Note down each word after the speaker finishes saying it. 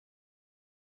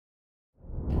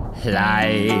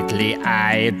Lately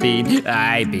I've been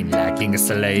lacking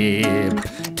sleep.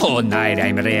 Tonight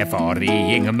I'm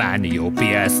refereeing Man U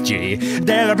PSG.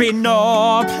 There'll be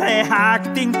no play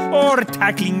acting or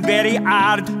tackling very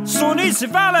hard. Soon is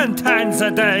Valentine's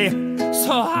Day,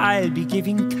 so I'll be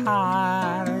giving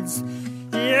cards.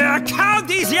 Yeah, count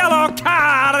these yellow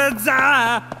cards.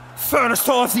 First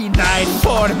of the night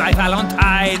for my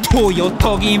Valentine. 2 you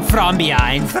tugging from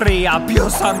behind. 3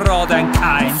 abuse on road and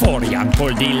kind. 4 young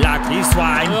pull the lucky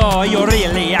swine. Oh, you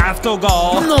really have to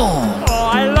go. No. Oh,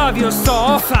 I love you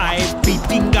so. 5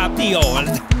 beating up the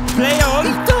old. Play on.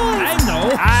 I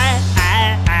know.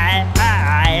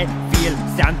 I feel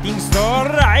something so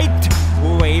right.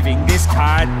 Waving this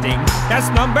card thing. That's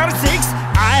number 6.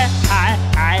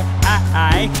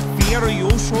 I fear you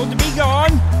should be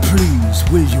gone. Please,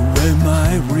 will you wear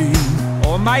my ring?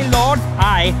 Oh my lord,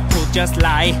 I could just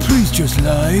lie. Please just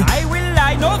lie. I will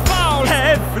lie, no foul.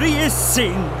 Every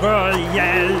single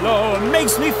yellow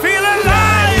makes me feel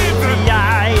alive.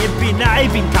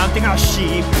 I've been counting our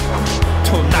sheep.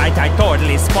 Tonight I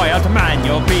totally spoiled Man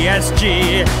U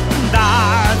PSG.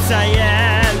 That's a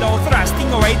yellow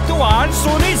thrusting away to one.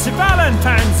 Soon is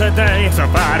Valentine's Day, so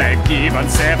far I've given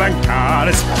 7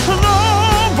 cards.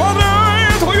 Number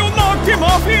 8, you knocked him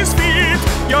off his feet.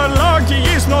 Your lucky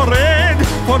is no red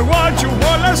for what you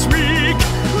won last week.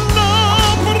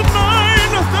 Number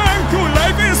 9, thank you,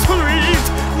 life is sweet.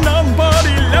 Number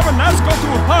 11 has got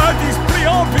to hurt his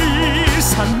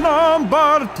pre-obese. And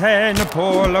number 10,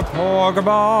 Paul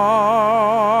POGBA.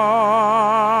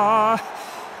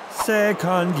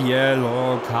 Second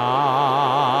yellow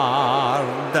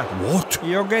card. What?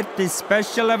 You get this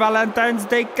special Valentine's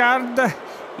Day card.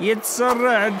 It's a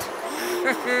red.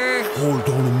 Hold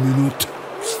on a minute.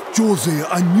 Jose,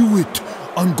 I knew it.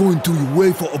 I'm going to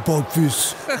UEFA about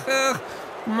this.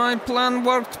 My plan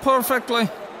worked perfectly.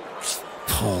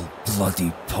 Paul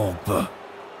bloody Pogba.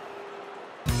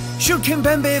 Should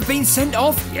Kimpembe have been sent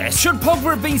off? Yes. Should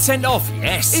Pogba have been sent off?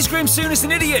 Yes. Is Graham Souness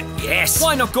an idiot? Yes.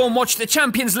 Why not go and watch the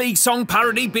Champions League song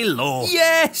parody below?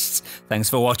 Yes.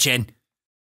 Thanks for watching.